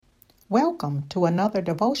Welcome to another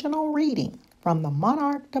devotional reading from the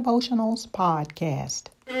Monarch Devotionals podcast.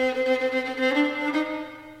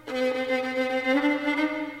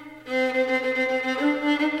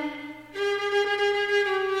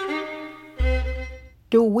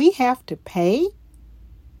 Do we have to pay?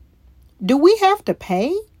 Do we have to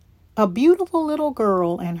pay? A beautiful little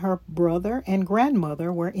girl and her brother and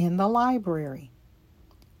grandmother were in the library.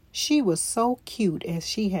 She was so cute as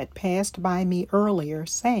she had passed by me earlier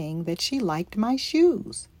saying that she liked my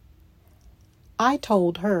shoes. I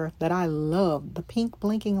told her that I loved the pink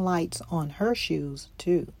blinking lights on her shoes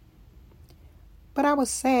too. But I was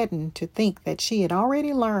saddened to think that she had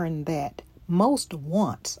already learned that most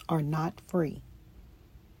wants are not free.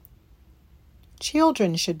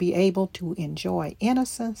 Children should be able to enjoy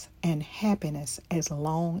innocence and happiness as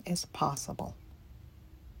long as possible.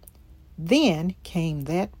 Then came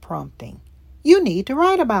that prompting. You need to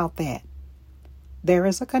write about that. There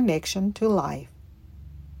is a connection to life.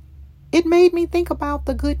 It made me think about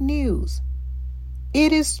the good news.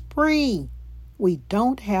 It is free. We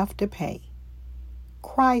don't have to pay.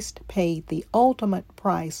 Christ paid the ultimate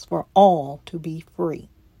price for all to be free.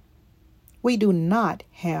 We do not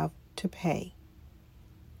have to pay.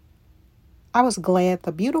 I was glad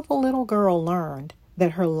the beautiful little girl learned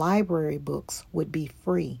that her library books would be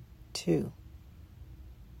free too.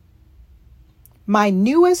 My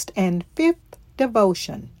newest and fifth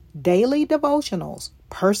devotion, Daily Devotionals,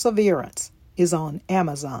 Perseverance, is on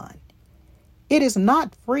Amazon. It is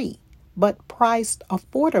not free, but priced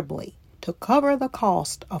affordably to cover the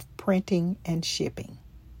cost of printing and shipping.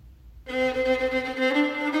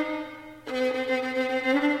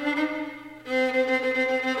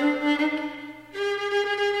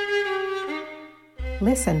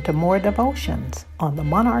 Listen to more devotions on the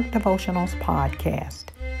Monarch Devotionals podcast.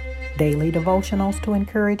 Daily devotionals to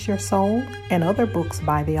encourage your soul and other books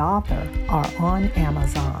by the author are on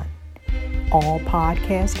Amazon. All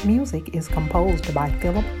podcast music is composed by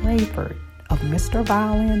Philip Rayford of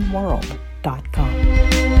MrViolinWorld.com.